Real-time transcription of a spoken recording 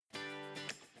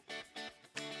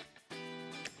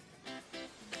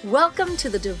Welcome to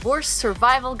the Divorce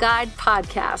Survival Guide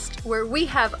podcast, where we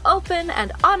have open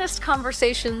and honest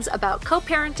conversations about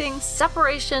co-parenting,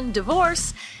 separation,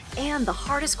 divorce, and the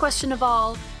hardest question of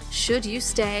all, should you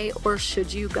stay or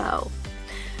should you go?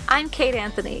 I'm Kate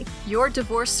Anthony, your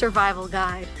divorce survival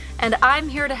guide, and I'm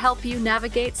here to help you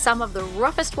navigate some of the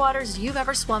roughest waters you've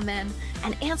ever swum in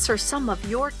and answer some of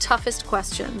your toughest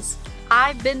questions.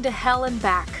 I've been to hell and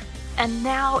back, and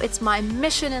now it's my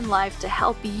mission in life to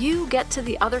help you get to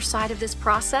the other side of this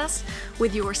process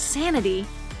with your sanity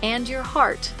and your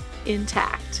heart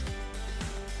intact.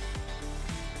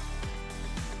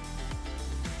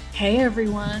 Hey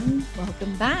everyone,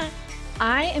 welcome back.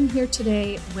 I am here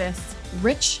today with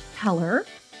Rich Heller.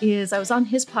 I was on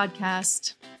his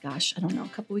podcast, a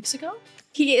couple weeks ago.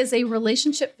 He is a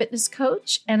relationship fitness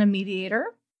coach and a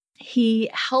mediator. He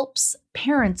helps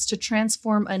parents to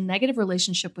transform a negative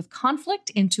relationship with conflict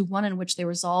into one in which they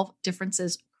resolve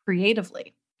differences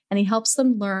creatively. And he helps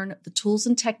them learn the tools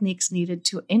and techniques needed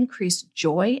to increase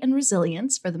joy and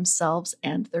resilience for themselves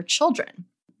and their children.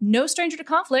 No stranger to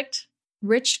conflict.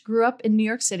 Rich grew up in New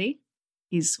York City.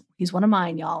 He's one of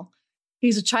mine, y'all.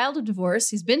 He's a child of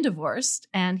divorce. He's been divorced,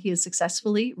 and he is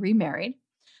successfully remarried.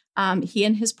 He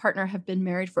and his partner have been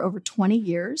married for over 20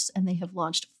 years, and they have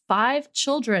launched 5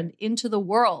 children into the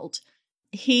world.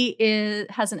 He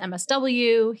has an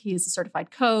MSW. He is a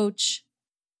certified coach.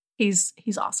 He's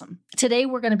awesome. Today,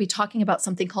 we're going to be talking about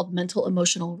something called mental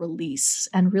emotional release.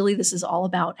 And really, this is all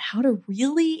about how to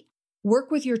really work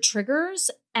with your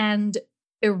triggers and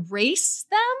erase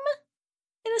them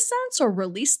in a sense, or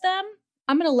release them.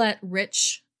 I'm going to let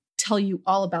Rich tell you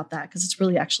all about that because it's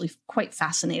really actually quite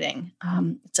fascinating.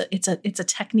 It's a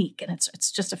technique, and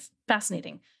it's just a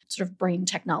fascinating sort of brain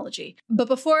technology. But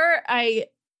before I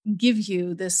give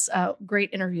you this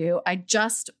great interview, I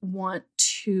just want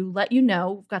to let you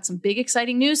know we've got some big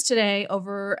exciting news today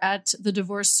over at the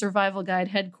Divorce Survival Guide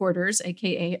headquarters,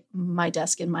 aka my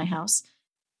desk in my house,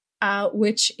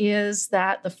 which is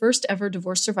that the first ever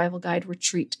Divorce Survival Guide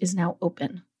retreat is now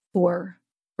open for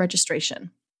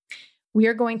registration. We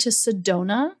are going to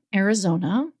Sedona,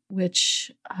 Arizona,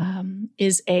 which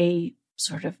is a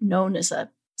sort of known as a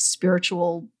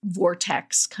spiritual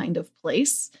vortex kind of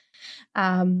place.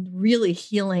 Really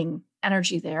healing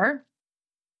energy there.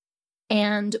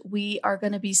 And we are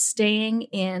going to be staying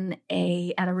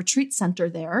at a retreat center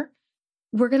there.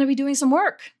 We're going to be doing some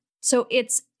work. So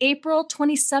it's April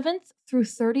 27th through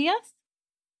 30th.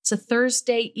 It's a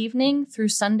Thursday evening through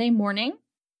Sunday morning.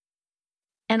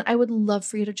 And I would love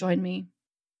for you to join me.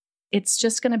 It's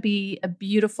just going to be a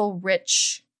beautiful,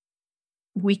 rich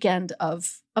weekend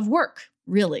of work,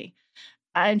 really.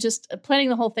 I'm just planning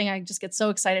the whole thing. I just get so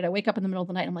excited. I wake up in the middle of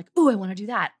the night. I'm like, oh, I want to do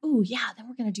that. Oh, yeah. Then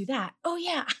we're going to do that. Oh,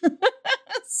 yeah.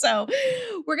 So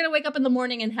we're going to wake up in the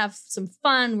morning and have some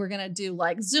fun. We're going to do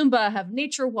like Zumba, have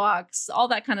nature walks, all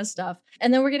that kind of stuff.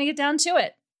 And then we're going to get down to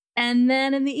it. And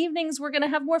then in the evenings, we're going to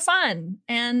have more fun.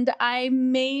 And I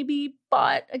maybe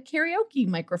bought a karaoke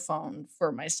microphone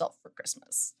for myself for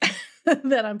Christmas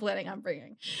that I'm planning on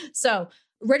bringing. So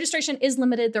registration is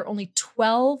limited. There are only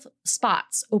 12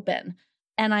 spots open.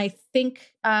 And I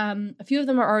think a few of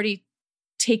them are already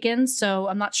taken. So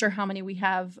I'm not sure how many we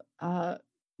have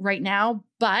right now.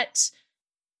 But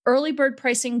early bird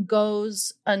pricing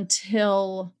goes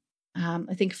until,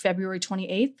 I think, February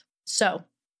 28th. So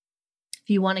if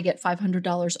you want to get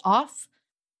 $500 off,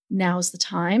 now's the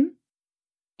time.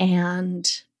 And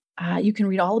you can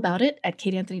read all about it at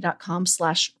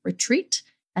kateanthony.com/retreat.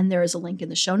 And there is a link in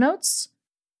the show notes.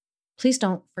 Please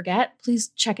don't forget. Please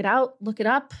check it out. Look it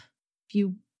up. If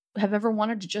you have ever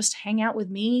wanted to just hang out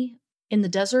with me in the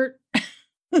desert,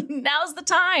 now's the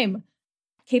time.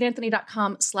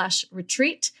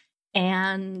 kateanthony.com/retreat.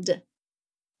 And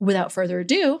without further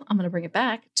ado, I'm going to bring it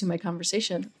back to my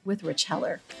conversation with Rich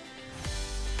Heller.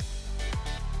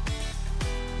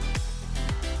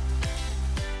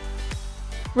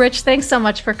 Rich, thanks so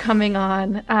much for coming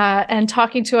on and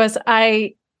talking to us.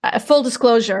 Full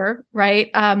disclosure, right?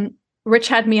 Rich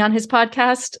had me on his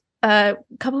podcast a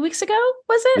couple of weeks ago,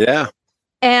 was it? Yeah.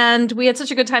 And we had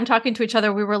such a good time talking to each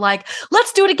other. We were like,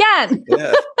 let's do it again.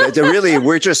 Yeah. Really,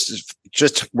 we're just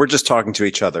talking to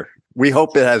each other. We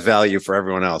hope it has value for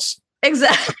everyone else.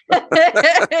 Exactly.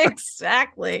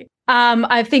 Exactly.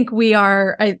 I think we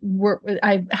are. I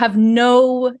have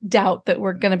no doubt that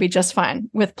we're going to be just fine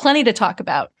with plenty to talk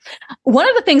about. One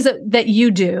of the things that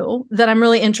you do that I'm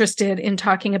really interested in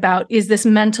talking about is this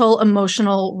mental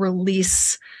emotional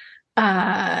release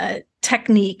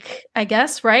technique, I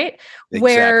guess, right?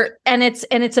 Exactly.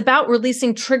 It's about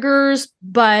releasing triggers,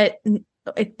 but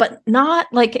not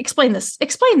like explain this.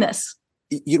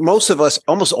 most of us,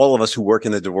 almost all of us who work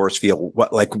in the divorce field,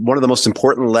 one of the most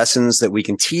important lessons that we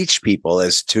can teach people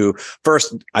is to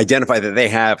first identify that they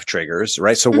have triggers,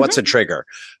 right? So what's a trigger?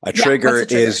 A trigger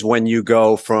is when you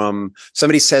go from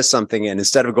somebody says something and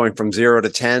instead of going from 0 to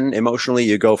 10 emotionally,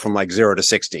 you go from like 0 to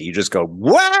 60. You just go,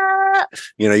 what?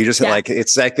 You just like,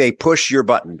 it's like they push your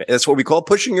button. That's what we call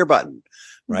pushing your button.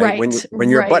 Right. When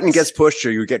your button gets pushed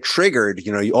or you get triggered,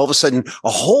 all of a sudden a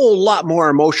whole lot more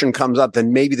emotion comes up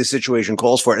than maybe the situation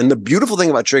calls for. And the beautiful thing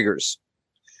about triggers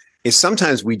is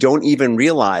sometimes we don't even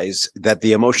realize that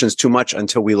the emotion is too much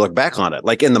until we look back on it.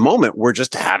 Like in the moment, we're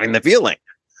just having the feeling.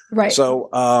 Right. So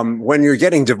when you're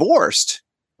getting divorced,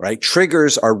 right,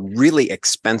 triggers are really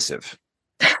expensive.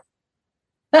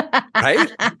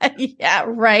 Right? Yeah,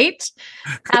 right.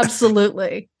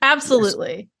 Absolutely.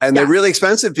 Absolutely. And they're really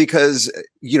expensive because,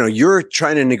 you're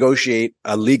trying to negotiate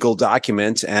a legal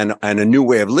document and a new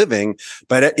way of living.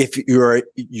 But if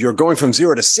you're going from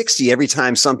 0 to 60 every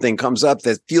time something comes up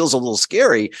that feels a little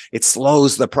scary, it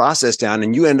slows the process down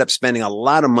and you end up spending a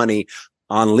lot of money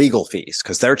on legal fees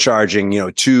because they're charging,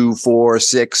 $2, $4,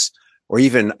 $6, or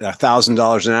even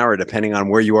 $1,000 an hour, depending on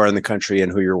where you are in the country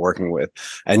and who you're working with.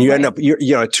 And you end up,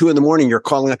 at 2 a.m, you're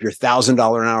calling up your $1,000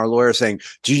 an hour lawyer saying,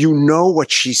 do you know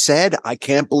what she said? I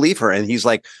can't believe her. And he's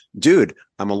like, dude,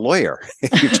 I'm a lawyer.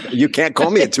 You can't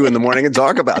call me at 2 a.m. and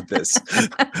talk about this.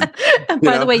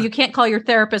 By the way, you can't call your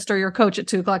therapist or your coach at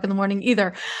 2:00 in the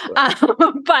either.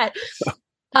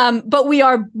 But we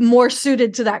are more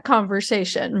suited to that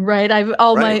conversation, right?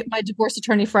 My divorce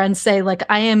attorney friends say, like,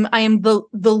 I am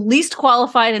the least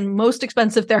qualified and most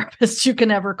expensive therapist you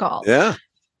can ever call. Yeah.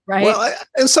 Right. Well,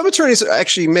 and some attorneys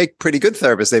actually make pretty good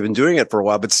therapists. They've been doing it for a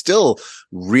while, but still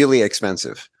really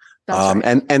expensive.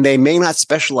 Right. And they may not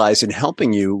specialize in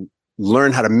helping you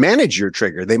learn how to manage your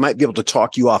trigger. They might be able to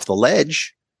talk you off the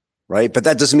ledge, right? But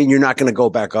that doesn't mean you're not going to go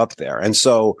back up there. And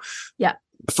so,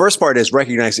 the first part is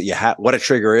recognize that you have what a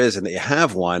trigger is and that you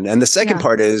have one. And the second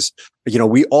part is,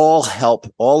 we all help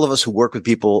all of us who work with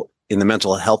people in the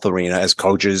mental health arena as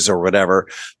coaches or whatever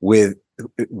with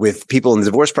people in the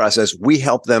divorce process. We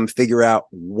help them figure out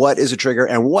what is a trigger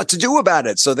and what to do about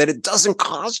it so that it doesn't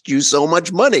cost you so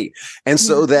much money. And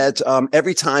so that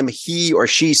every time he or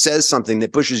she says something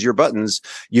that pushes your buttons,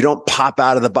 you don't pop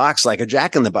out of the box like a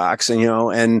jack in the box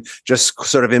and just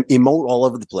sort of emote all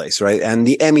over the place. Right. And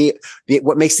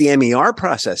what makes the MER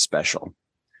process special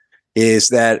is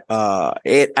that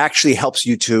it actually helps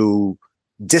you to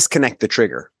disconnect the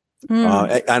trigger.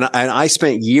 And I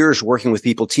spent years working with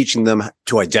people, teaching them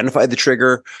to identify the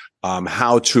trigger,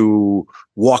 how to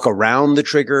walk around the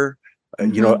trigger.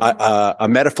 A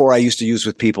metaphor I used to use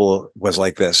with people was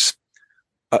like this.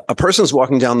 A person's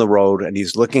walking down the road and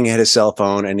he's looking at his cell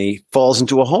phone and he falls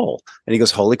into a hole and he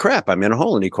goes, holy crap, I'm in a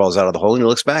hole. And he crawls out of the hole and he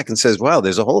looks back and says, wow,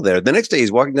 there's a hole there. The next day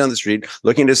he's walking down the street,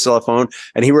 looking at his cell phone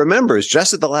and he remembers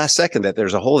just at the last second that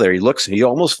there's a hole there. He looks, he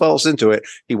almost falls into it.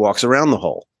 He walks around the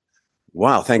hole.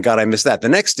 Wow, thank God I missed that. The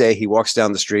next day he walks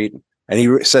down the street and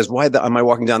he says, why am I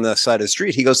walking down the side of the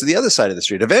street? He goes to the other side of the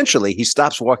street. Eventually he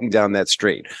stops walking down that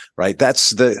street, right?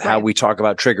 That's how we talk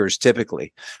about triggers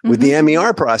typically. With the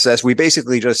MER process, we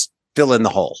basically just fill in the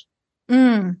hole.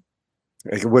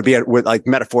 It would be like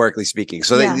metaphorically speaking.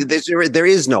 So there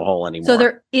is no hole anymore. So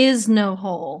there is no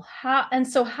hole. How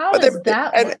does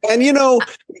that work? And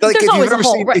like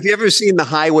if you've ever seen the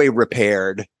highway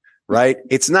repaired, right?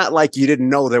 It's not like you didn't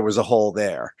know there was a hole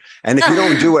there. And if you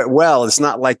don't do it well, it's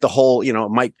not like the hole, it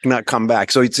might not come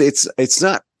back. So it's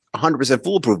not 100%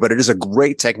 foolproof, but it is a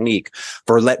great technique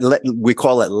for we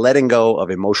call it letting go of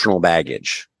emotional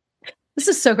baggage. This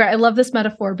is so great. I love this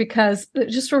metaphor because it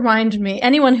just reminded me,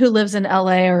 anyone who lives in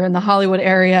LA or in the Hollywood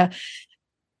area,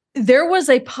 there was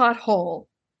a pothole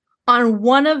on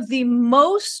one of the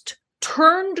most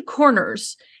turned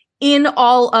corners in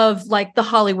all of like the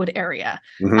Hollywood area,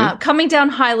 coming down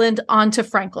Highland onto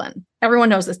Franklin. Everyone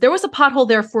knows this. There was a pothole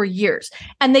there for years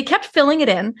and they kept filling it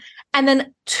in. And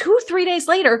then 2-3 days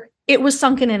later, it was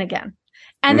sunken in again.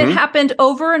 And it happened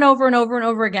over and over and over and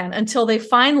over again until they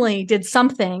finally did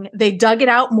something. They dug it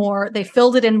out more, they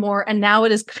filled it in more, and now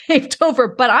it is paved over.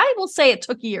 But I will say it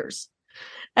took years.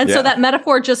 And so that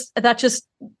metaphor just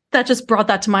brought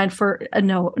that to mind for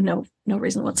no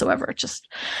reason whatsoever. Just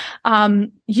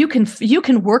you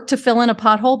can work to fill in a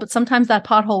pothole, but sometimes that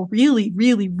pothole really,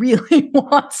 really, really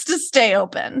wants to stay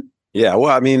open. Yeah,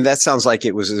 well, I mean, that sounds like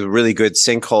it was a really good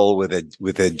sinkhole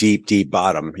with a deep, deep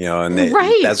bottom, and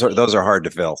those are hard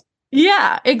to fill.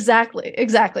 Yeah, exactly.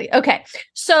 Okay,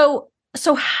 so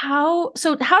how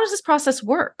does this process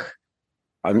work?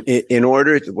 Let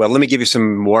me give you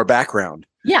some more background.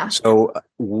 Yeah. So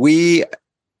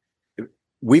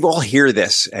we've all hear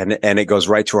this and it goes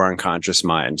right to our unconscious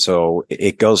mind. So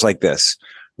it goes like this.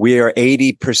 We are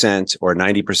 80% or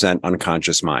 90%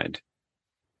 unconscious mind,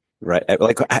 right?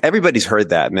 Like everybody's heard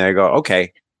that and they go,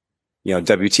 okay,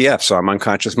 WTF. So I'm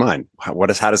unconscious mind. How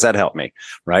does that help me?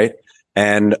 Right.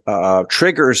 And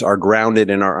triggers are grounded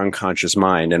in our unconscious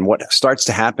mind. And what starts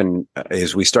to happen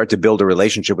is we start to build a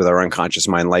relationship with our unconscious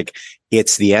mind like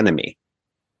it's the enemy.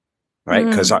 Right.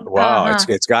 Because,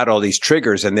 it's got all these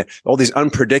triggers and all these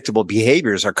unpredictable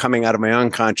behaviors are coming out of my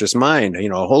unconscious mind.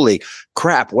 Holy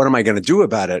crap. What am I going to do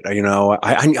about it?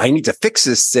 I need to fix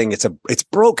this thing. It's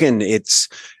broken. It's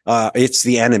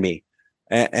the enemy.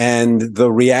 And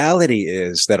the reality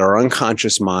is that our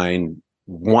unconscious mind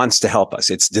wants to help us.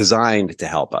 It's designed to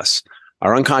help us.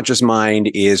 Our unconscious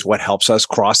mind is what helps us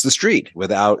cross the street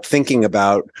without thinking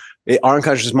about it. Our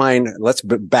unconscious mind, let's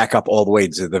back up all the way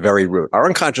to the very root. Our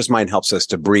unconscious mind helps us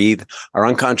to breathe. Our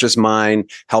unconscious mind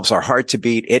helps our heart to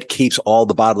beat. It keeps all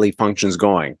the bodily functions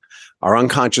going. Our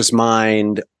unconscious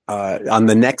mind, on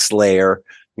the next layer,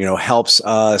 helps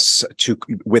us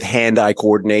with hand-eye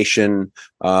coordination,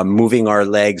 moving our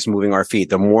legs, moving our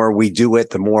feet. The more we do it,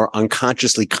 the more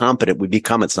unconsciously competent we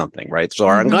become at something, right? So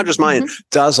our unconscious mind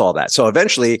does all that. So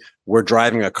eventually we're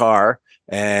driving a car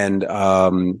and,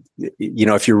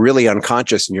 if you're really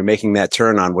unconscious and you're making that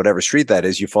turn on whatever street that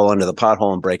is, you fall into the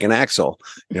pothole and break an axle.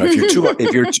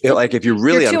 If you're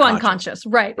really too unconscious.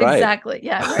 Right. Exactly.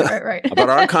 Yeah. Right. But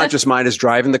our unconscious mind is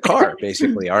driving the car,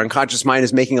 basically. Our unconscious mind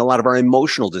is making a lot of our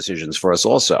emotional decisions for us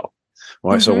also.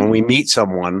 So when we meet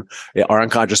someone, our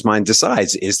unconscious mind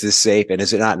decides, is this safe and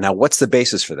is it not? Now, what's the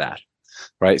basis for that?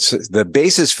 Right. So the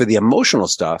basis for the emotional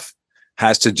stuff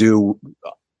has to do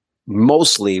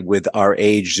mostly with our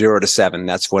age 0 to 7.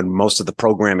 That's when most of the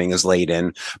programming is laid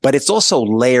in, but it's also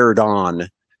layered on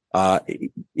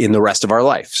in the rest of our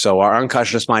life. So our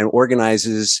unconscious mind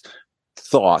organizes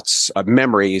thoughts,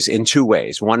 memories in two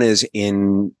ways. One is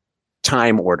in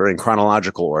time order, in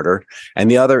chronological order, and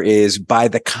the other is by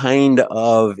the kind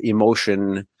of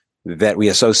emotion that we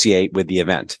associate with the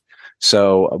event.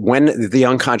 So when the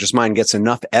unconscious mind gets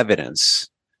enough evidence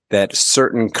that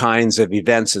certain kinds of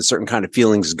events and certain kind of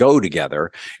feelings go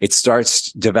together, it starts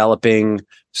developing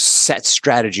set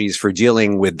strategies for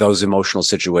dealing with those emotional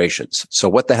situations. So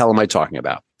what the hell am I talking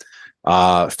about?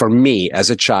 For me, as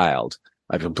a child,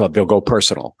 I'll go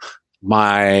personal.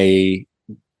 My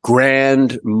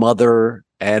grandmother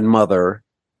and mother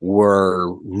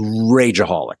were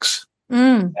rageaholics.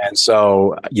 And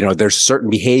so, there's certain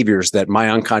behaviors that my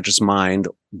unconscious mind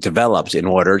developed in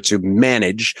order to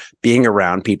manage being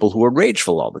around people who are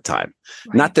rageful all the time.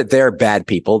 Right. Not that they're bad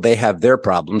people. They have their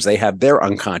problems. They have their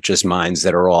unconscious minds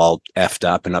that are all effed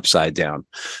up and upside down.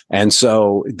 And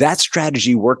so that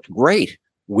strategy worked great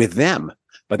with them.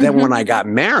 But then when I got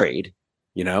married,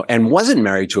 and wasn't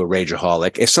married to a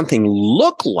rageaholic, if something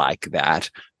looked like that,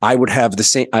 I would have the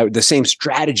same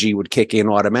strategy would kick in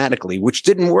automatically, which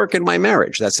didn't work in my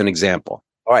marriage. That's an example.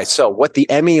 All right. So what the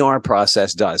MER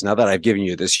process does, now that I've given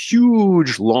you this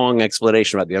huge, long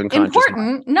explanation about the unconscious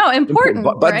mind, important,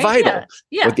 but right? Vital.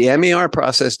 Yeah. What the MER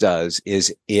process does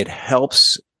is it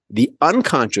helps the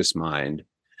unconscious mind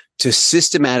to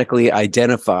systematically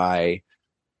identify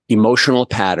emotional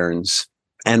patterns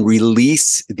and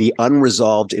release the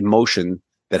unresolved emotion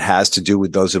that has to do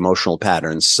with those emotional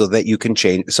patterns so that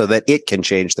it can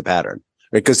change the pattern.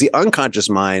 Right? Because the unconscious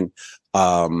mind,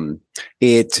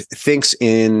 it thinks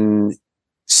in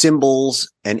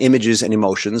symbols and images and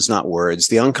emotions, not words.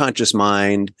 The unconscious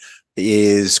mind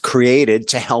is created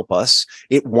to help us.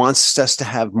 It wants us to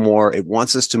have more. It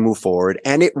wants us to move forward,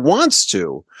 and it wants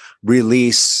to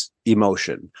release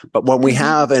emotion. But when we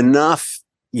have enough,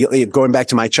 going back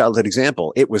to my childhood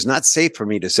example, it was not safe for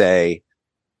me to say,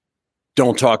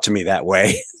 don't talk to me that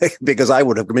way, because I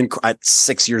would have been at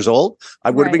 6 years old. I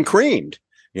would have been creamed,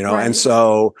 Right. And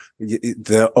so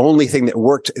the only thing that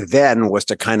worked then was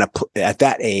to kind of at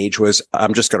that age was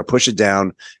I'm just going to push it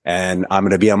down and I'm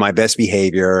going to be on my best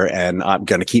behavior and I'm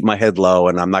going to keep my head low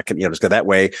and I'm not going to, just go that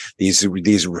way. These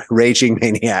raging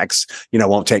maniacs,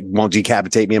 won't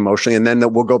decapitate me emotionally. And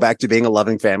then we'll go back to being a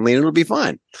loving family and it'll be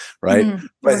fine. Right.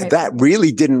 But that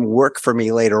really didn't work for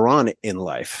me later on in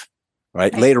life.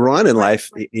 Right. Later on in life,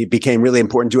 it became really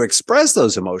important to express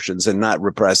those emotions and not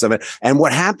repress them. And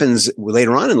what happens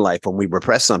later on in life when we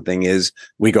repress something is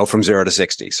we go from 0 to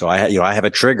 60. So I have a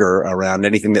trigger around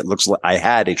anything that looks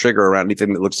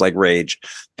like rage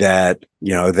that,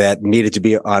 that needed to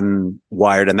be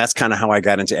unwired. And that's kind of how I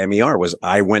got into MER was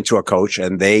I went to a coach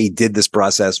and they did this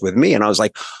process with me. And I was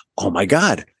like, oh my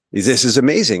God, this is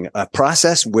amazing. A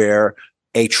process where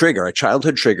a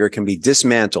childhood trigger can be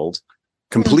dismantled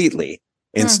completely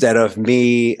instead of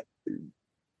me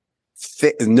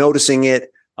noticing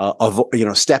it,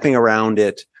 stepping around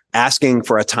it, asking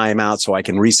for a timeout so I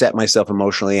can reset myself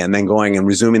emotionally, and then going and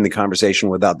resuming the conversation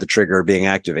without the trigger being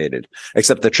activated,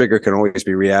 except the trigger can always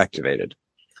be reactivated.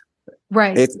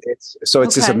 Right. It's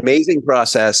this amazing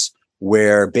process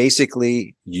where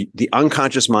basically the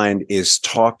unconscious mind is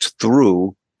talked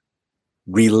through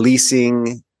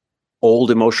releasing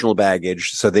old emotional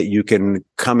baggage so that you can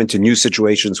come into new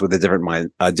situations with a different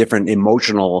mind, a different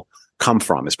emotional come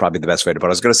from is probably the best way to put it. I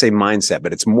was going to say mindset,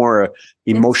 but it's more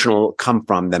emotional come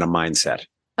from than a mindset.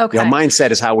 Okay.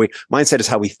 Mindset is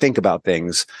how we think about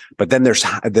things, but then there's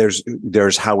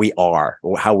how we are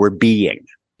or how we're being.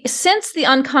 Since the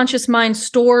unconscious mind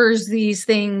stores these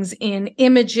things in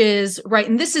images, right?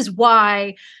 And this is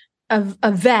why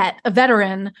a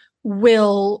veteran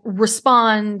will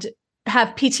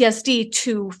have PTSD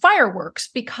to fireworks,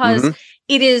 because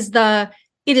it is the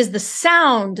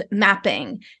sound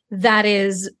mapping that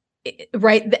is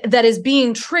right, that is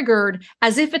being triggered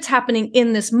as if it's happening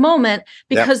in this moment,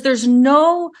 because there's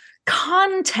no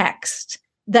context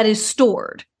that is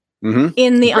stored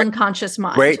in the unconscious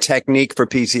mind. Great technique for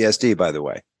PTSD, by the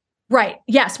way. Right.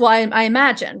 Yes. Well, I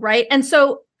imagine. Right. And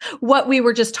so what we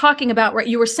were just talking about, right,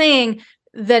 you were saying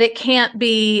that it can't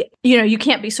be, you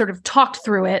can't be sort of talked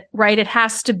through it, right? It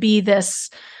has to be this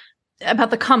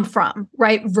about the come from,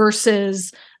 right?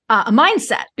 Versus a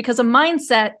mindset, because a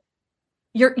mindset,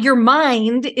 your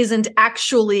mind isn't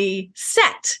actually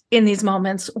set in these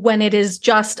moments when it is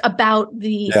just about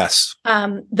the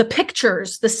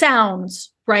pictures, the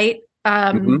sounds, right?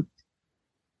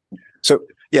 So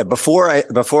yeah, before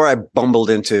I bumbled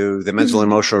into the mental and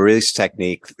emotional release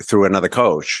technique through another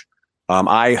coach,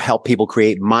 I help people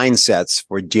create mindsets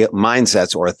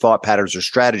or thought patterns or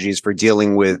strategies for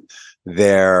dealing with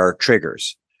their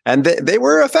triggers. And they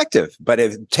were effective, but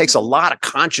it takes a lot of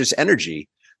conscious energy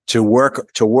to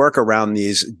work around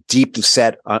these deep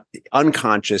set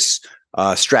unconscious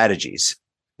strategies.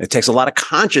 It takes a lot of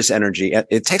conscious energy.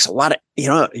 It takes a lot of,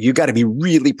 you got to be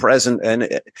really present.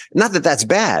 And not that that's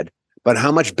bad, but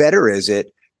how much better is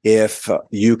it if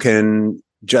you can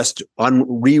just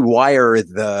rewire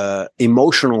the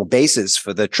emotional basis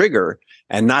for the trigger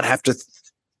and not have to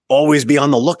always be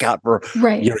on the lookout for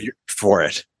for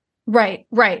it. Right.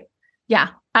 Yeah,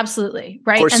 absolutely.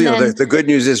 Right. Of course, the good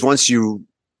news is once you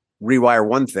rewire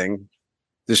one thing,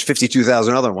 there's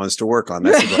 52,000 other ones to work on.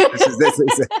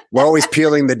 We're always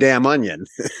peeling the damn onion.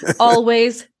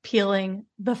 Always peeling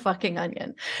the fucking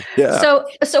onion. Yeah.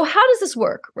 So how does this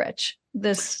work, Rich?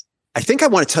 I think I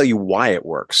want to tell you why it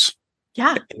works.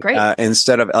 Yeah, great.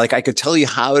 Instead of I could tell you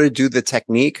how to do the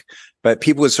technique, but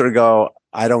people would sort of go,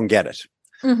 I don't get it.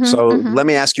 Let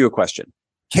me ask you a question.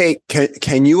 Kate,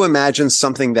 can you imagine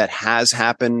something that has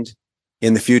happened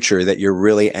in the future that you're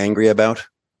really angry about?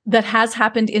 That has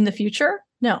happened in the future?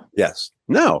 No. Yes.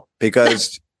 No,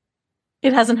 because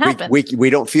it hasn't happened. We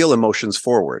don't feel emotions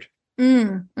forward.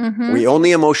 The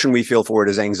only emotion we feel forward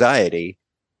is anxiety.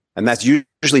 And that's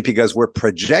usually because we're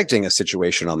projecting a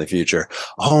situation on the future.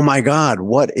 Oh my God,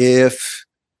 what if,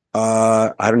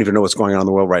 I don't even know what's going on in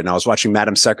the world right now. I was watching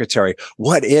Madam Secretary.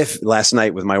 What if last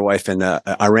night with my wife and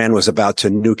Iran was about to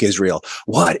nuke Israel?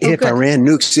 What if Iran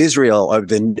nukes Israel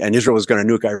and Israel was going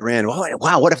to nuke Iran?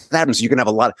 Wow, what if that happens? You can have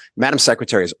a lot of, Madam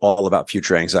Secretary is all about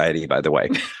future anxiety, by the way.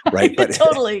 Right. But,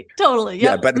 totally.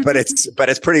 Yeah. But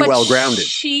it's pretty well grounded.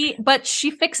 She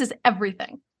fixes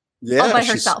everything all by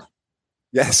herself.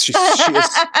 Yes, she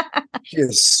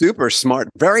is super smart,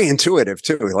 very intuitive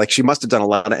too. Like she must have done a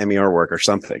lot of MER work or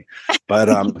something. But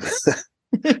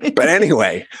but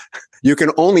anyway, you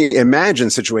can only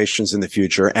imagine situations in the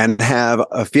future and have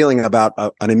a feeling about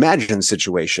an imagined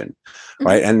situation,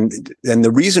 right? And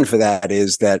the reason for that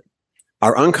is that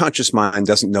our unconscious mind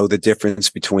doesn't know the difference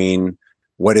between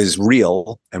what is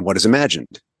real and what is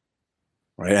imagined,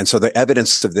 right? And so the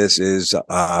evidence of this is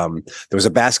there was a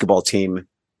basketball team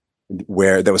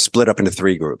where that was split up into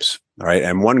 3 groups. All right.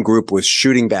 And one group was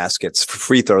shooting baskets for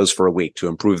free throws for a week to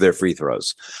improve their free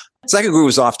throws. The second group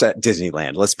was off to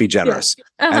Disneyland. Let's be generous.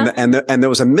 Yeah. And there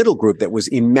was a middle group that was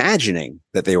imagining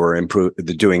that they were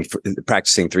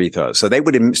practicing free throws. So they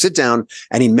would sit down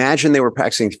and imagine they were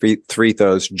practicing free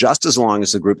throws just as long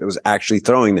as the group that was actually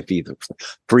throwing the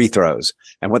free throws.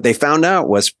 And what they found out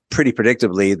was pretty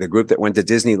predictably, the group that went to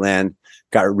Disneyland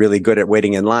got really good at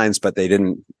waiting in lines, but they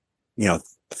didn't,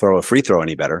 throw a free throw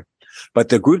any better. But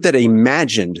the group that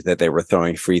imagined that they were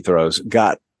throwing free throws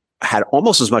had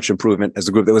almost as much improvement as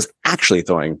the group that was actually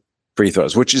throwing free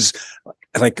throws, which is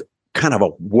like kind of a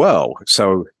whoa.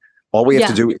 So all we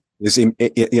have to do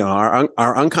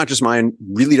Our unconscious mind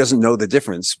really doesn't know the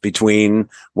difference between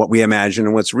what we imagine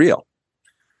and what's real.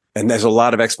 And there's a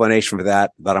lot of explanation for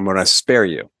that I'm going to spare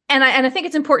you. And I think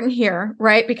it's important here,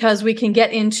 right? Because we can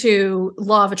get into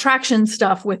law of attraction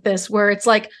stuff with this, where it's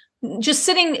like just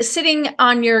sitting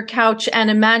on your couch and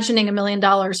imagining $1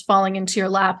 million falling into your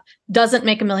lap doesn't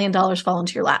make $1 million fall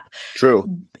into your lap. True.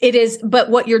 It is, but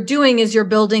what you're doing is you're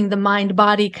building the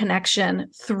mind-body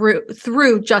connection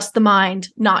through just the mind,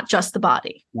 not just the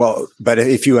body. Well, but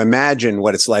if you imagine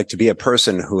what it's like to be a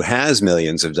person who has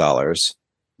millions of dollars,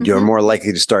 you're more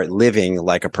likely to start living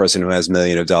like a person who has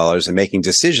millions of dollars and making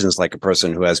decisions like a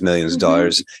person who has millions of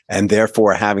dollars, and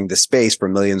therefore having the space for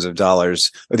millions of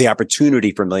dollars, or the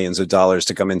opportunity for millions of dollars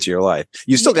to come into your life.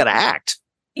 You still got to act.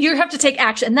 You have to take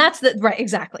action. That's right.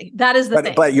 Exactly. That is the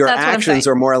thing. But your actions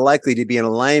are more likely to be in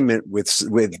alignment with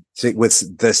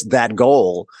that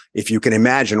goal if you can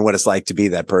imagine what it's like to be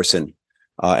that person.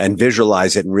 And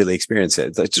visualize it and really experience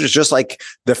it. It's just like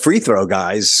the free throw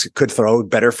guys could throw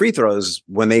better free throws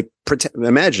when they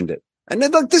imagined it. And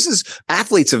then, look,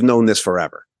 athletes have known this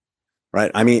forever, right?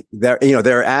 I mean, there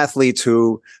are athletes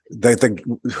who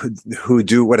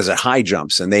do, high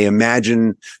jumps, and they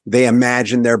imagine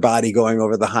their body going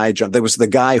over the high jump. There was the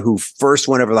guy who first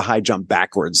went over the high jump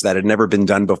backwards that had never been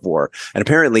done before. And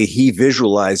apparently he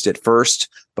visualized it first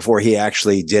before he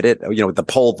actually did it, with the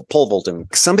pole vaulting.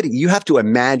 You have to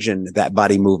imagine that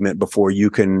body movement before you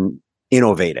can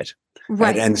innovate it.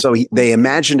 Right. And so they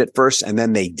imagined it first and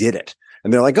then they did it.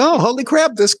 And they're like, oh, holy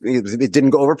crap, it didn't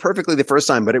go over perfectly the first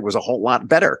time, but it was a whole lot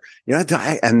better.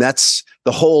 And that's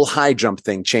the whole high jump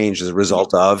thing changed as a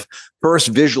result of first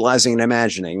visualizing and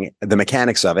imagining the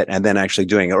mechanics of it and then actually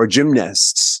doing it. Or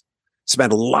gymnasts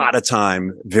spend a lot of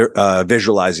time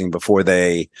visualizing before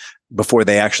they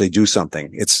actually do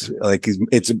something. It's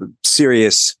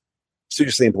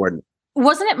seriously important.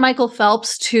 Wasn't it Michael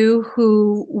Phelps too,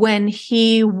 who, when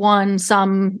he won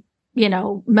some,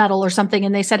 medal or something,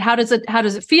 and they said, how does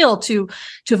it feel to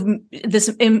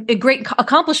this a great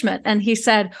accomplishment? And he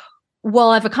said,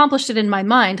 well, I've accomplished it in my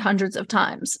mind hundreds of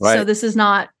times. Right. So this is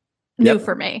not new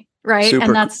for me. Right.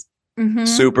 And that's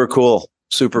super cool.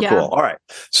 Super cool. All right.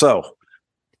 So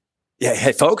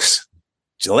hey folks,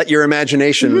 so let your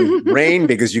imagination reign,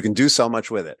 because you can do so much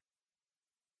with it.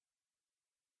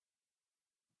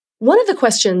 One of the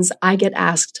questions I get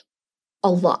asked a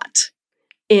lot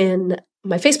in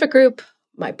my Facebook group,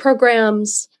 my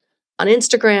programs, on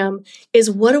Instagram, is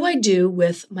what do I do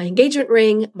with my engagement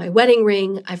ring, my wedding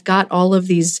ring? I've got all of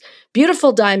these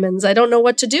beautiful diamonds. I don't know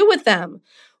what to do with them.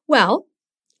 Well,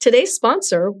 today's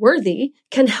sponsor, Worthy,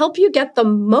 can help you get the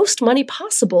most money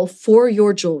possible for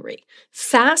your jewelry,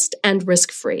 fast and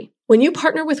risk-free. When you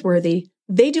partner with Worthy,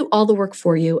 they do all the work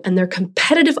for you, and their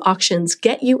competitive auctions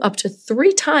get you up to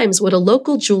 3 times what a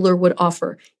local jeweler would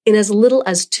offer in as little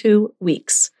as 2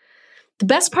 weeks. The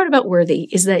best part about Worthy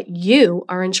is that you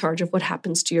are in charge of what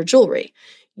happens to your jewelry.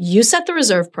 You set the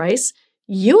reserve price,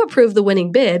 you approve the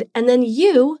winning bid, and then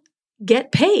you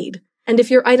get paid. And if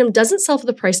your item doesn't sell for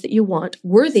the price that you want,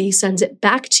 Worthy sends it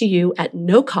back to you at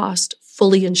no cost,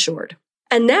 fully insured.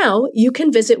 And now you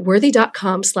can visit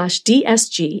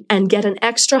worthy.com/DSG and get an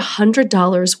extra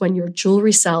 $100 when your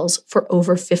jewelry sells for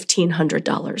over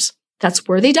 $1,500. That's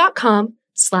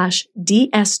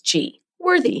worthy.com/DSG.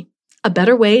 Worthy, a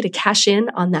better way to cash in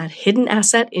on that hidden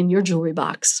asset in your jewelry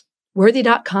box.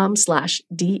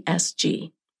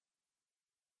 Worthy.com/DSG.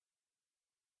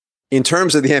 In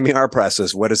terms of the MER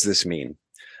process, what does this mean?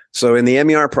 So in the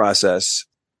MER process,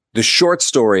 the short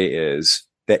story is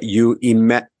that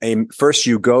first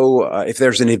you go, if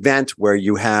there's an event where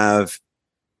you have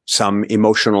some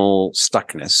emotional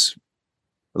stuckness,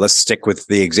 let's stick with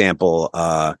the example,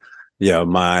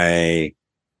 my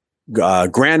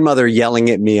grandmother yelling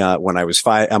at me when I was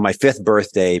 5 on my 5th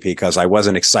birthday because I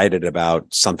wasn't excited about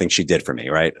something she did for me,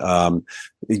 right?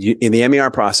 In the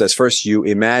MER process, first you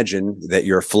imagine that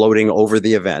you're floating over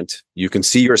the event. You can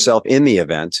see yourself in the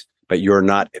event, but you're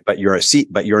not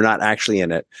actually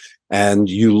in it. And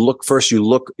you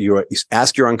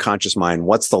ask your unconscious mind,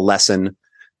 what's the lesson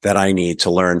that I need to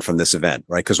learn from this event,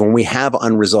 right? Because when we have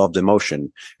unresolved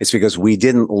emotion, it's because we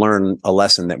didn't learn a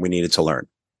lesson that we needed to learn.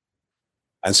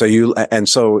 And so you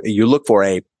look for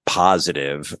a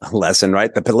positive lesson,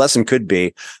 right? The lesson could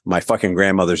be my fucking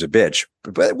grandmother's a bitch,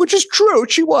 which is true.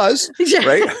 She was,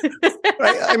 right?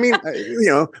 Right? I mean,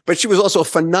 but she was also a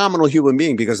phenomenal human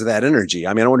being because of that energy.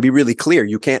 I mean, I want to be really clear.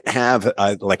 You can't have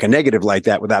like a negative like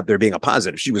that without there being a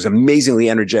positive. She was amazingly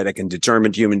energetic and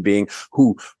determined human being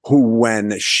who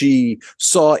when she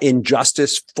saw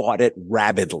injustice, fought it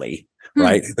rabidly.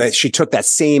 right? That she took that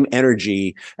same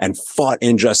energy and fought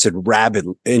injustice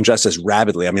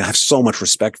rabidly. I mean, I have so much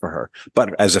respect for her.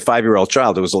 But as a 5-year-old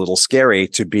child, it was a little scary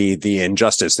to be the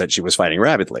injustice that she was fighting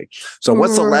rabidly. So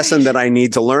what's the lesson that I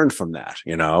need to learn from that,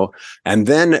 you know? And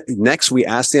then next we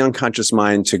ask the unconscious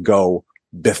mind to go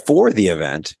before the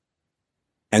event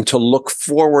and to look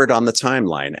forward on the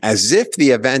timeline as if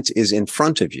the event is in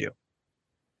front of you.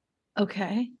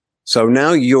 Okay. So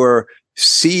now you're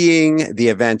seeing the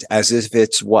event as if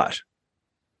it's what?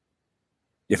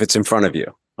 If it's in front of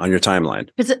you on your timeline.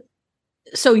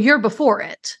 So you're before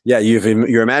it. Yeah,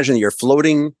 you're imagining you're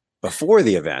floating before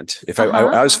the event. If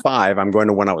I was 5, I'm going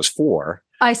to when I was 4.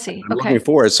 I see. I'm looking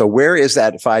forward. So where is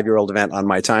that 5-year-old event on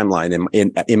my timeline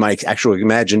in my actual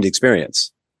imagined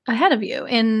experience? Ahead of you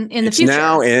in the it's future.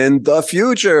 Now in the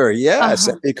future. Yes.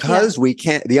 Because we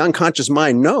can't, the unconscious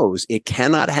mind knows it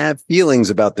cannot have feelings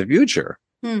about the future.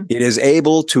 It is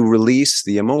able to release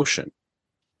the emotion.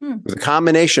 The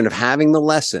combination of having the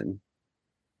lesson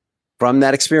from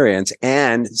that experience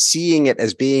and seeing it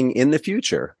as being in the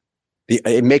future.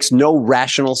 It makes no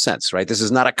rational sense, right? This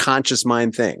is not a conscious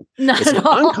mind thing. It's an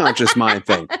unconscious mind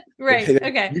thing. Right.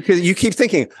 Okay. Because you keep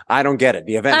thinking, I don't get it.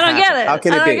 The event I don't get it. How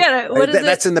can it be? Get it. What is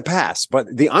That's in the past.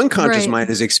 But the unconscious mind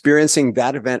is experiencing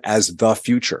that event as the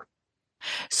future.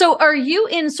 So are you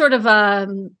in sort of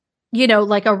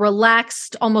like a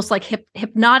relaxed, almost like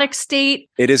hypnotic state?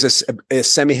 It is a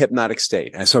semi-hypnotic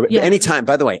state. And so anytime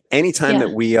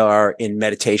that we are in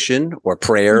meditation or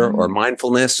prayer or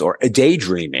mindfulness or a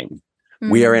daydreaming,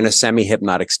 we are in a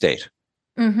semi-hypnotic state.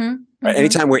 Right?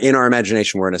 Anytime we're in our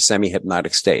imagination, we're in a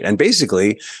semi-hypnotic state. And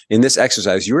basically, in this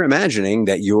exercise, you're imagining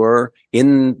that you're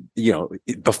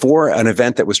before an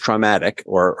event that was traumatic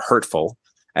or hurtful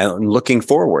and looking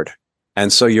forward.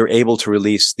 And so you're able to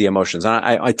release the emotions. And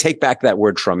I take back that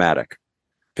word traumatic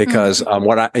because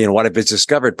what I've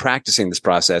discovered practicing this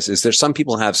process is there's some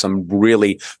people have some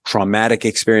really traumatic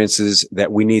experiences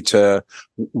that we need to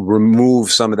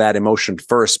remove some of that emotion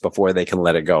first before they can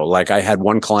let it go. Like I had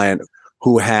one client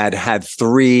who had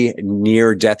 3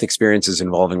 near-death experiences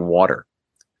involving water.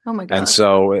 Oh my God. And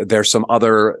so there's some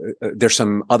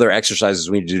other exercises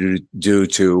we need to do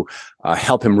to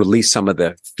help him release some of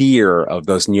the fear of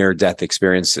those near-death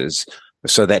experiences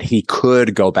so that he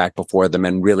could go back before them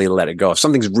and really let it go. If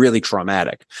something's really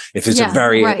traumatic, if it's if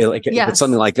it's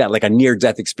something like that, like a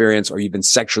near-death experience, or you've been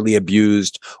sexually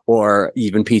abused, or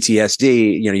even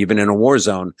PTSD, you've been in a war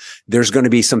zone, there's going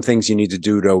to be some things you need to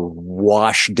do to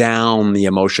wash down the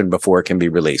emotion before it can be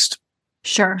released.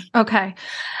 Sure. Okay.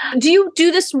 Do you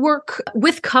do this work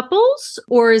with couples,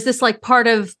 or is this like part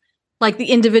of like the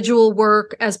individual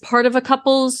work as part of a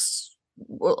couple's?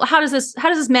 How does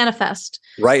this manifest?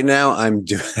 Right now, I'm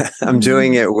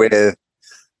doing it with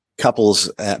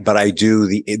couples, but I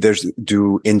do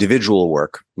individual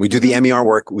work. We do the MER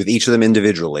work with each of them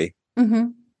individually.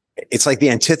 It's like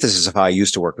the antithesis of how I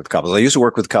used to work with couples. I used to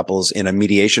work with couples in a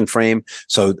mediation frame.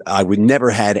 So I would never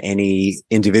had any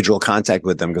individual contact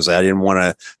with them because I didn't want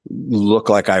to look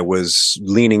like I was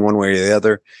leaning one way or the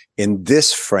other. In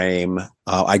this frame,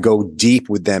 I go deep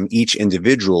with them each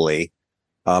individually.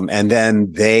 And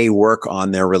then they work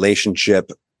on their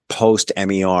relationship post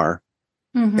MER.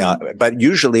 But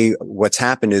usually what's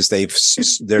happened is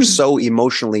they're so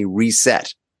emotionally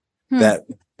reset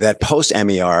that post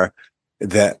MER,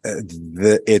 that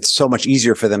it's so much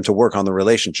easier for them to work on the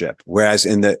relationship. Whereas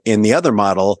in the other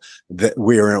model, that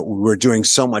we're doing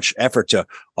so much effort to,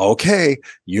 okay,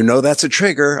 that's a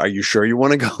trigger. Are you sure you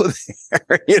want to go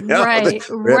there?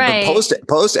 Right.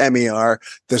 Post MER,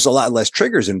 there's a lot less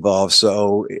triggers involved.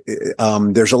 So,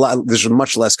 there's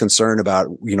much less concern about,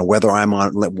 whether I'm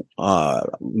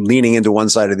leaning into one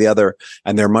side or the other,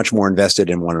 and they're much more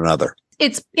invested in one another.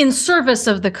 It's in service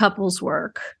of the couple's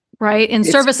work. Right? In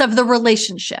service of the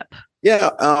relationship. Yeah.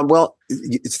 Well,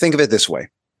 think of it this way.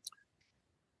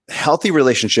 Healthy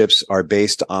relationships are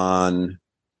based on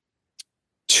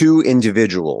 2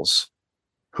 individuals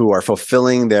who are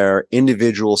fulfilling their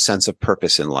individual sense of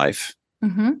purpose in life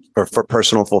for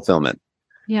personal fulfillment.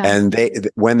 Yeah. And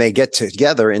when they get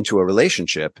together into a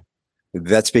relationship,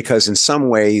 that's because in some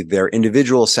way their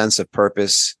individual sense of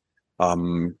purpose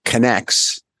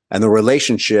connects, and the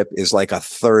relationship is like a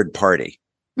third party.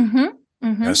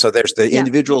 So there's the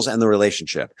individuals and the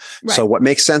relationship. Right. So what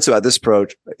makes sense about this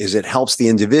approach is it helps the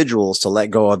individuals to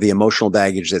let go of the emotional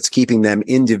baggage that's keeping them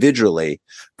individually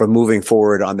from moving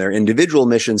forward on their individual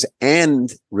missions,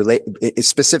 and it's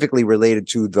specifically related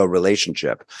to the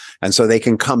relationship. And so they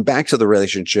can come back to the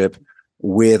relationship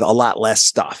with a lot less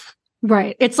stuff.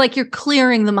 Right. It's like you're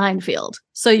clearing the minefield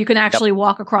so you can actually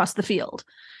walk across the field.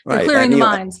 You're right. clearing the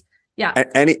mines. Yeah.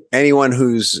 Anyone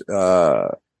who's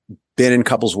been in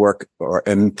couples work,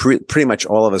 and pretty much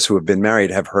all of us who have been married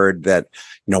have heard that,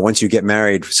 once you get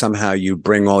married, somehow you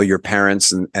bring all your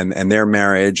parents and their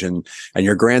marriage and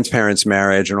your grandparents'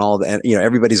 marriage and all that,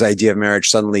 everybody's idea of marriage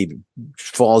suddenly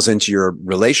falls into your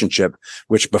relationship,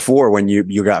 which before, when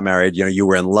you got married, you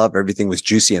were in love, everything was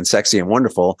juicy and sexy and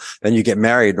wonderful. Then you get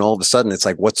married and all of a sudden it's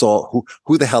like,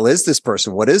 who the hell is this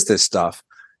person? What is this stuff?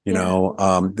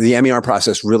 The MER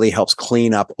process really helps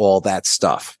clean up all that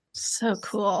stuff. So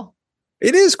cool.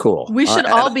 It is cool. We should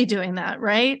all be doing that,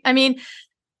 right? I mean,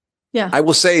 yeah. I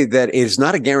will say that it is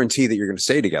not a guarantee that you're going to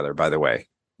stay together, by the way.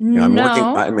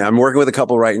 I'm working with a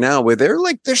couple right now where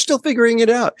they're still figuring it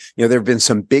out. There have been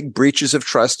some big breaches of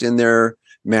trust in their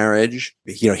marriage.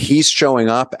 He's showing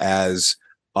up as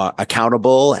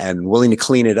accountable and willing to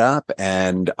clean it up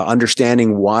and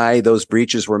understanding why those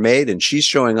breaches were made. And she's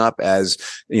showing up as,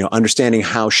 understanding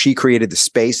how she created the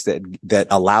space that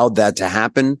allowed that to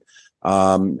happen.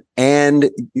 And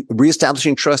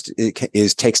reestablishing trust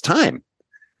takes time,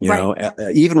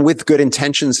 even with good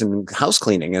intentions and house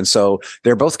cleaning. And so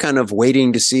they're both kind of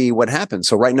waiting to see what happens.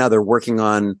 So right now they're working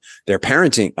on their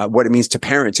parenting, what it means to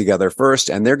parent together first,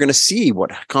 and they're going to see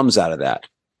what comes out of that.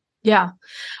 Yeah.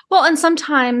 Well, and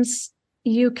sometimes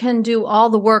you can do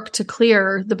all the work to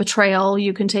clear the betrayal.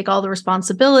 You can take all the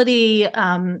responsibility,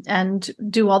 and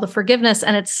do all the forgiveness,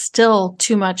 and it's still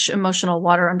too much emotional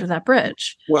water under that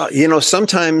bridge. Well,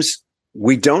 sometimes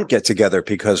we don't get together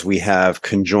because we have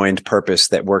conjoined purpose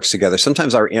that works together.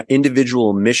 Sometimes our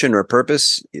individual mission or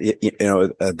purpose,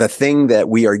 the thing that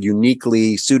we are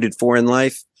uniquely suited for in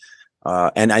life.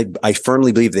 And I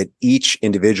firmly believe that each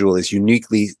individual is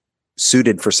uniquely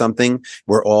suited for something.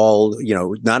 We're all,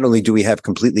 not only do we have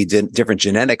completely different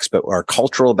genetics, but our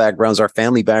cultural backgrounds, our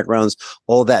family backgrounds,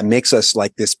 all that makes us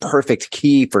like this perfect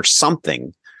key for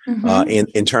something.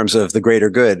 In terms of the greater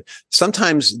good.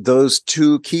 Sometimes those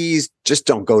two keys just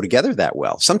don't go together that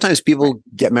well. Sometimes people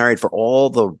get married for all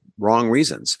the wrong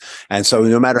reasons. And so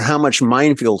no matter how much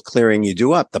minefield clearing you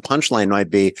do up, the punchline might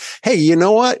be, hey, you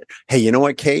know what,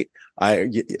 Kate?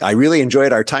 I really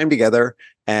enjoyed our time together.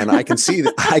 And I can see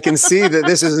that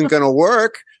this isn't going to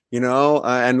work,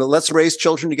 and let's raise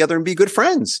children together and be good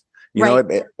friends. Like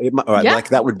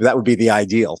that would be the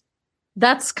ideal.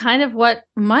 That's kind of what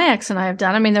my ex and I have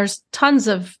done. I mean, there's tons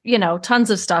of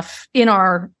stuff in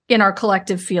our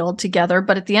collective field together.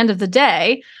 But at the end of the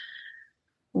day,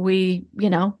 we,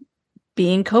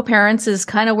 being co-parents is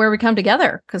kind of where we come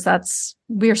together, because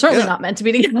we are certainly not meant to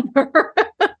be together.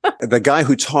 The guy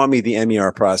who taught me the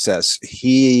MER process,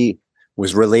 he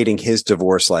was relating his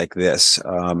divorce like this.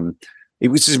 It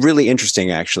was just really interesting,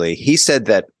 actually. He said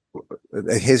that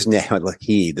his name,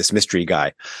 this mystery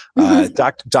guy,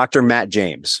 Dr. Matt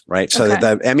James, right? So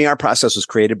the MER process was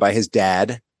created by his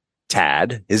dad,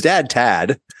 Tad,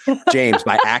 James,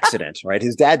 by accident, right?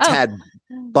 His dad, Tad,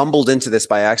 bumbled into this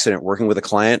by accident working with a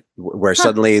client where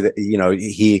suddenly,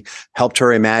 he helped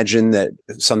her imagine that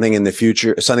something in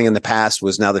the past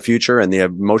was now the future, and the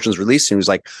emotions released. And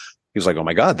he was like, oh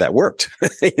my God, that worked.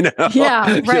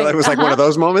 Yeah, right. It was like one of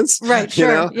those moments. Right.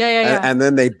 Sure. Yeah. And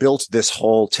then they built this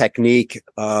whole technique,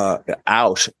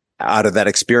 out of that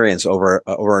experience over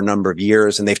a number of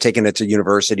years. And they've taken it to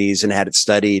universities and had it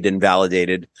studied and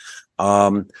validated.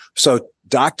 So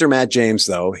Dr. Matt James,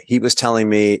 though, he was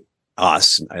telling I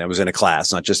was in a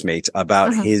class, not just me,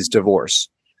 about his divorce.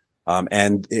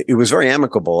 And it was very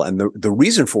amicable. And the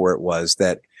reason for it was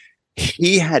that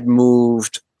he had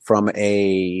moved from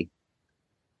a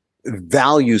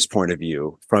values point of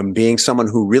view, from being someone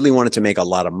who really wanted to make a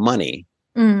lot of money,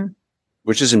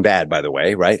 which isn't bad, by the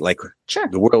way, right? Like, sure,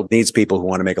 the world needs people who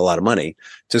want to make a lot of money,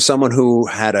 to someone who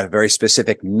had a very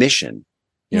specific mission,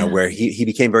 where he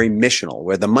became very missional,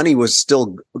 where the money was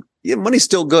still, money's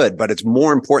still good, but it's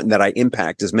more important that I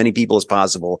impact as many people as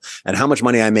possible. And how much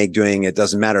money I make doing it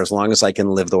doesn't matter, as long as I can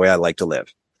live the way I like to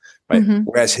live. Right.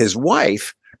 Whereas his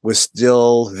wife was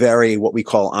still very, what we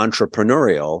call,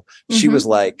 entrepreneurial. She was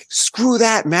like, screw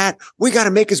that, Matt. We got to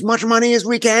make as much money as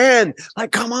we can.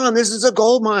 Like, come on, this is a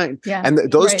gold mine. Yeah, and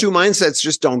those two mindsets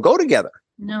just don't go together.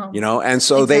 No. And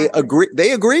so they agreed.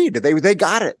 They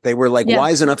got it. They were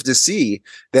wise enough to see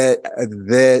that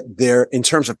they're, in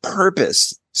terms of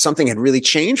purpose, something had really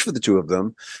changed for the two of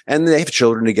them, and they have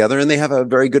children together, and they have a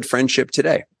very good friendship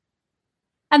today.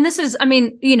 And this is,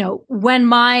 when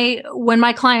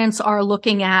my clients are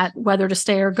looking at whether to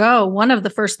stay or go, one of the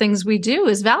first things we do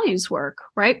is values work,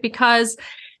 right? Because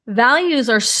values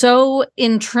are so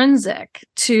intrinsic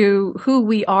to who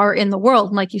we are in the world.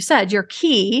 And like you said, your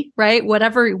key, right?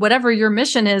 Whatever your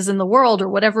mission is in the world or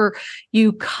whatever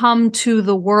you come to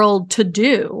the world to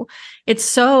do, it's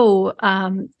so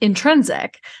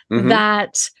intrinsic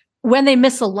that when they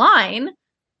misalign,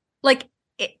 like,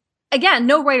 again,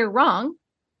 no right or wrong,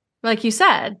 like you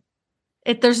said,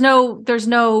 there's no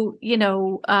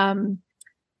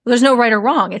right or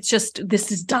wrong. It's just,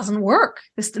 this doesn't work.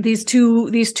 These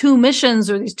two missions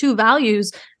or these two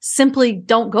values simply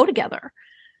don't go together.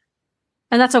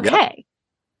 And that's okay.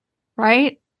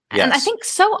 Right. Yes. And I think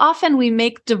so often we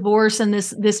make divorce and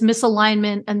this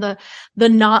misalignment and the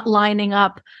not lining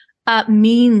up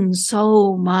mean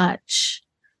so much,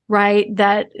 right?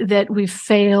 That we've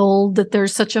failed, that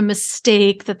there's such a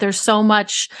mistake, that there's so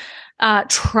much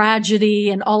tragedy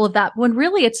and all of that. When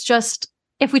really it's just,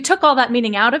 if we took all that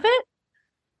meaning out of it,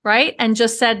 right, and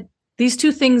just said, these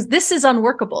two things, this is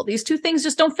unworkable. These two things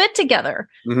just don't fit together,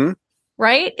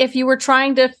 right? If you were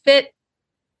trying to fit,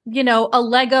 a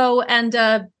Lego and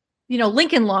a,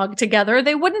 Lincoln log together,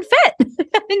 they wouldn't fit.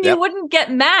 And you wouldn't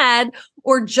get mad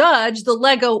or judge the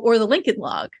Lego or the Lincoln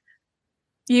log.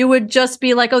 You would just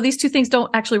be like, oh, these two things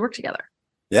don't actually work together.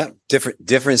 Yeah.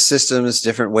 Different systems,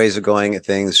 different ways of going at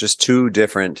things, just too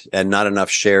different and not enough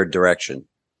shared direction.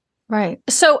 Right.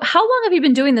 So how long have you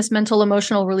been doing this mental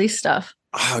emotional release stuff?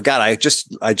 Oh God, I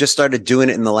just started doing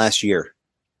it in the last year.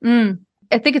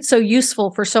 I think it's so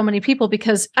useful for so many people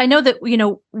because I know that,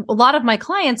 a lot of my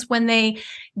clients, when they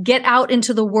get out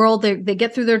into the world, they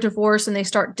get through their divorce and they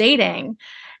start dating,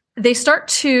 they start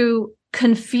to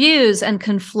confuse and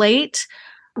conflate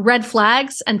red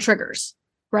flags and triggers,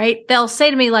 right? They'll say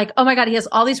to me like, oh my God, he has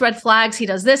all these red flags. He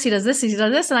does this, he does this, he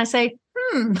does this. And I say,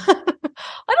 I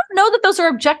don't know that those are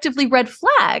objectively red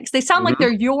flags. They sound like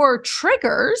they're your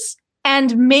triggers.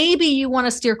 And maybe you want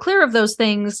to steer clear of those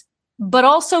things, but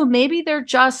also maybe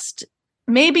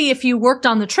maybe if you worked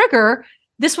on the trigger,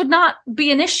 this would not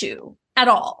be an issue at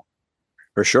all.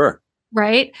 For sure.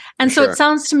 Right. And so it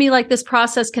sounds to me like this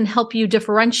process can help you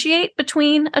differentiate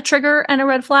between a trigger and a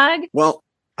red flag. Well,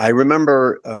 I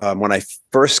remember when I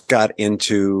first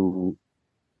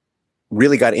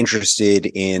really got interested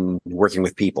in working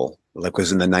with people, like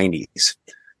was in the 90s.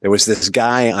 There was this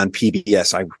guy on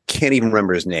PBS. I can't even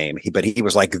remember his name, but he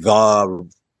was like the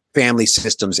family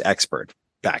systems expert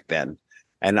back then.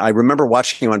 And I remember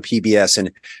watching him on PBS,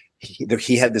 and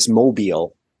he had this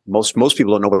mobile. Most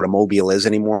people don't know what a mobile is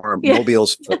anymore. Yeah.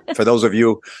 Mobiles, for those of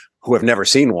you who have never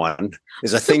seen one,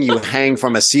 is a thing you hang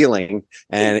from a ceiling,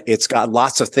 and it's got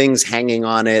lots of things hanging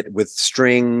on it with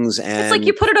strings. And it's like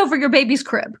you put it over your baby's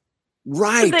crib.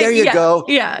 Right. There you go.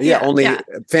 Yeah.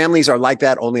 Families are like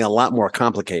that, only a lot more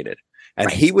complicated. And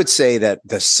he would say that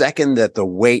the second that the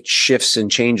weight shifts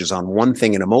and changes on one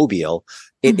thing in a mobile,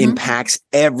 it impacts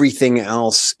everything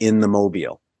else in the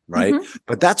mobile. Right.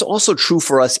 But that's also true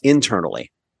for us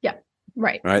internally. Yeah.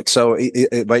 Right. Right. So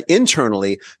but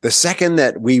internally, the second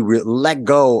that we let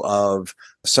go of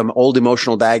some old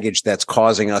emotional baggage that's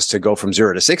causing us to go from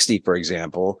 0 to 60, for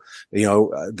example,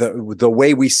 the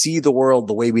way we see the world,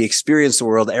 the way we experience the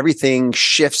world, everything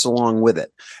shifts along with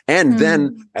it. And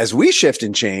then as we shift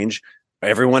and change,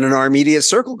 everyone in our immediate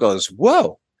circle goes,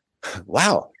 whoa,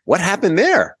 wow, what happened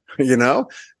there?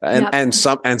 And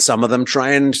some of them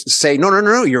try and say,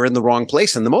 no, you're in the wrong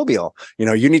place in the mobile.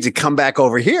 You need to come back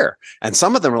over here. And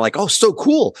some of them are like, oh, so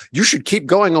cool. You should keep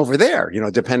going over there,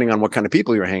 depending on what kind of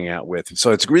people you're hanging out with.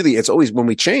 So it's always, when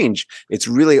we change, it's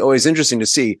really always interesting to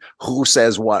see who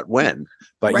says what when.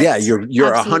 But right. Yeah,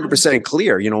 you're 100%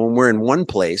 clear. When we're in one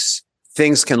place,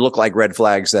 things can look like red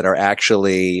flags that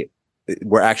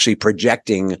we're actually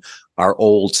projecting our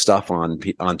old stuff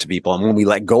onto people. And when we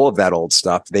let go of that old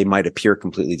stuff, they might appear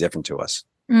completely different to us.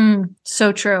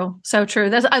 So true. So true.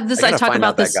 I talk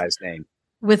about this that guy's name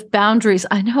with boundaries.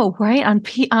 I know, right? On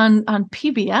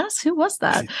PBS. Who was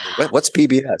that? What's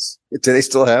PBS? Do they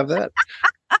still have that?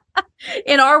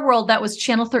 In our world, that was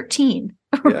Channel 13,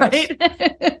 right?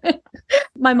 Yes.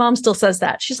 My mom still says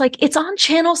that. She's like, it's on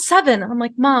Channel 7. I'm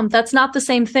like, Mom, that's not the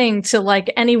same thing to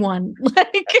like anyone.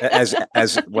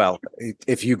 As well,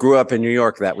 if you grew up in New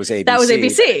York, that was ABC. That was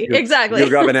ABC. Exactly. You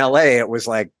grew up in LA, it was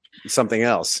like something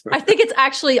else. I think it's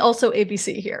actually also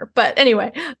ABC here. But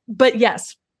anyway,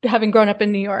 yes, having grown up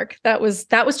in New York, that was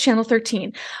Channel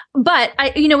 13. But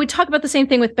we talk about the same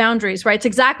thing with boundaries, right? It's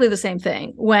exactly the same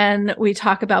thing when we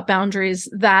talk about boundaries,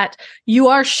 that you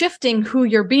are shifting who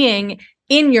you're being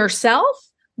in yourself,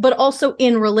 but also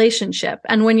in relationship.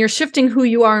 And when you're shifting who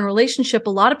you are in relationship, a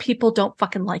lot of people don't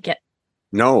fucking like it.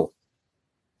 No.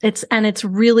 It's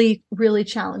really, really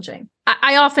challenging.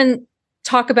 I often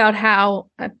talk about how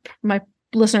my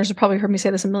listeners have probably heard me say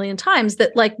this a million times,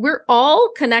 that like we're all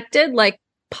connected like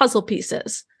puzzle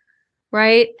pieces,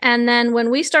 right? And then when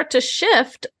we start to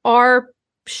shift our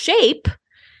shape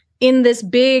in this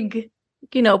big,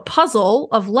 puzzle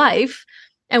of life,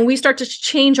 and we start to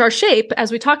change our shape,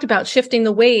 as we talked about, shifting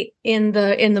the weight in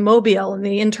the mobile and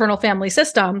the internal family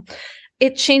system,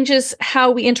 it changes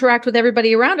how we interact with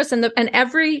everybody around us, and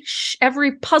every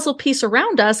puzzle piece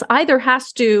around us either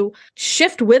has to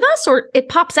shift with us or it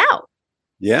pops out.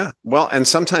 Yeah. Well, and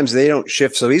sometimes they don't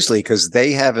shift so easily because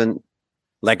they haven't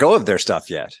let go of their stuff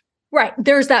yet. Right.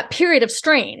 There's that period of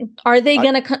strain. Are they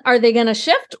gonna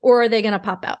shift, or are they gonna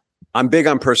pop out? I'm big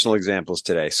on personal examples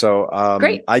today. So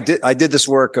Great. I did this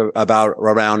work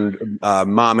around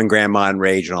mom and grandma and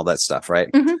rage and all that stuff, right?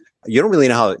 Mm-hmm. You don't really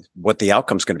know what the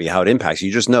outcome's going to be, how it impacts you.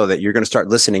 You just know that you're going to start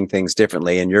listening things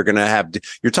differently, and you're going to have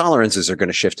your tolerances are going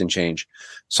to shift and change.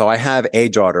 So I have a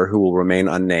daughter who will remain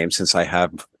unnamed, since I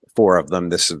have 4 of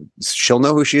them. She'll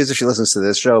know who she is if she listens to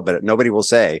this show, but nobody will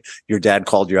say your dad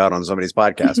called you out on somebody's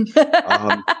podcast.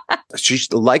 She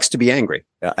likes to be angry,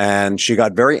 and she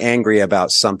got very angry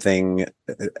about something,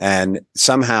 and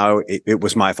somehow it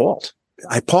was my fault.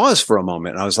 I paused for a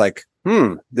moment and I was like,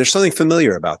 there's something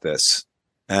familiar about this.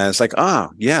 And it's like,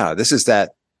 yeah, this is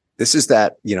that,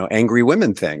 angry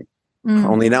women thing.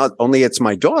 Only it's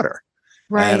my daughter.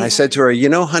 Right. And I said to her,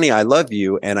 honey, I love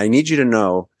you, and I need you to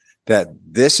know that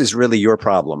this is really your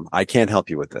problem. I can't help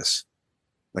you with this.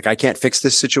 Like, I can't fix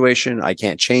this situation. I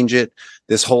can't change it.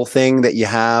 This whole thing that you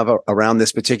have around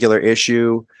this particular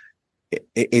issue,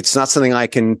 it's not something I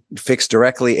can fix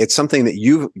directly. It's something that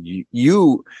you,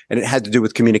 and it had to do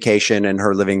with communication and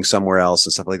her living somewhere else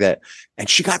and stuff like that. And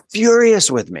she got furious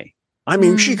with me. I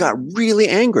mean, she got really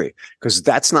angry because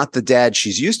that's not the dad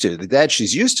she's used to. The dad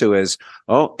she's used to is,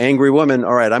 angry woman.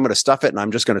 All right, I'm going to stuff it and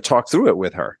I'm just going to talk through it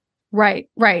with her. Right.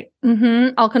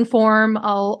 Mm-hmm. I'll conform.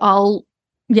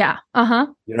 Yeah.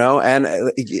 And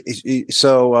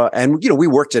so, we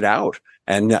worked it out,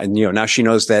 and now she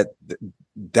knows that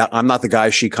I'm not the guy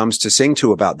she comes to sing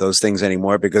to about those things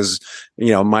anymore, because,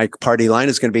 my party line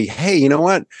is going to be, hey, you know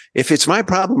what? If it's my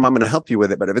problem, I'm going to help you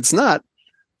with it. But if it's not,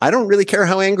 I don't really care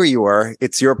how angry you are.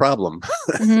 It's your problem.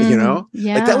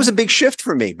 Yeah. Like, that was a big shift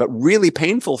for me, but really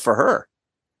painful for her.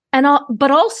 But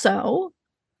also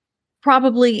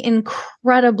probably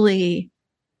incredibly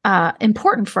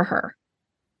important for her.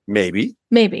 Maybe.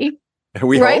 We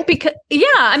right? Hope. Because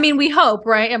we hope,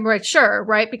 right? I'm right, sure,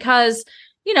 right? Because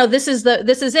this is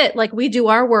it. Like, we do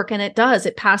our work and it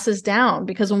passes down,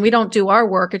 because when we don't do our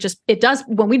work,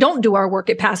 when we don't do our work,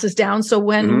 it passes down. So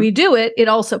when we do it, it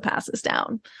also passes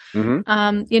down.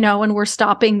 And we're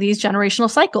stopping these generational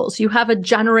cycles. You have a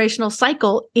generational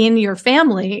cycle in your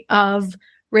family of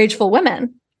rageful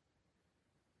women,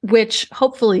 which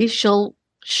hopefully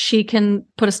she can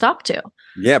put a stop to.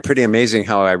 Yeah, pretty amazing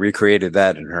how I recreated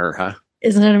that in her, huh?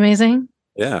 Isn't it amazing?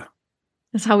 Yeah.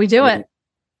 That's how we do it.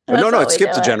 But no, it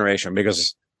skipped a generation,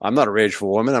 because I'm not a rageful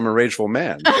woman. I'm a rageful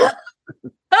man.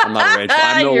 I'm not a rageful.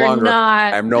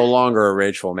 I'm no longer a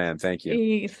rageful man. Thank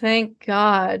you. Thank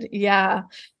God. Yeah.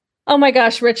 Oh my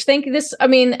gosh, Rich. Thank you.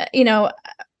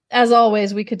 As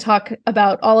always, we could talk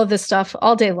about all of this stuff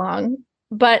all day long.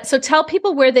 But so tell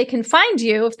people where they can find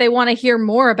you if they want to hear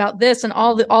more about this and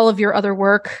all of your other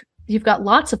work. You've got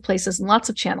lots of places and lots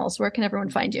of channels. Where can everyone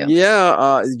find you?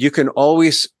 Yeah, you can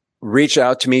always reach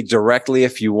out to me directly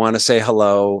if you want to say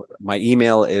hello. My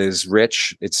email is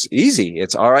Rich. It's easy.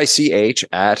 It's RICH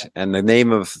and the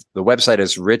name of the website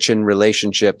is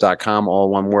richinrelationship.com, all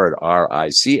one word,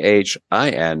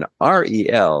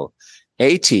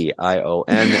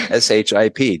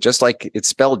 RICHINRELATIONSHIP, just like it's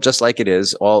spelled, just like it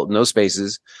is, all no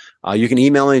spaces. You can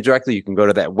email me directly. You can go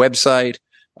to that website.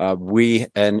 On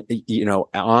Facebook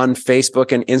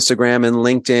and Instagram and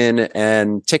LinkedIn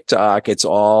and TikTok, it's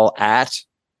all hashtag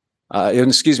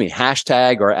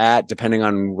or at, depending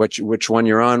on which one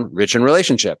you're on, Rich in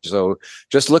Relationship. So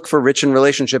just look for Rich in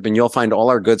Relationship and you'll find all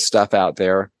our good stuff out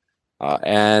there.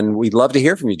 And we'd love to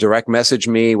hear from you. Direct message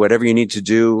me, whatever you need to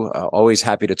do. Always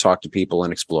happy to talk to people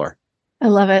and explore. I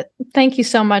love it. Thank you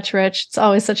so much, Rich. It's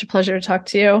always such a pleasure to talk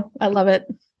to you. I love it.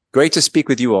 Great to speak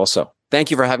with you also.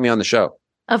 Thank you for having me on the show.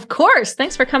 Of course.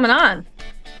 Thanks for coming on.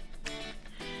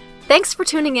 Thanks for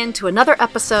tuning in to another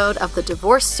episode of the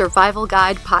Divorce Survival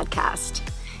Guide podcast.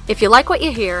 If you like what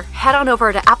you hear, head on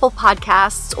over to Apple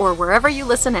Podcasts or wherever you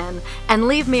listen in and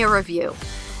leave me a review.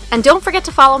 And don't forget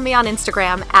to follow me on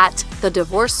Instagram at the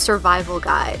Divorce Survival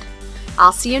Guide.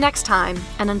 I'll see you next time.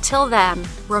 And until then,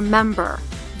 remember,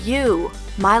 you,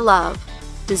 my love,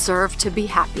 deserve to be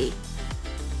happy.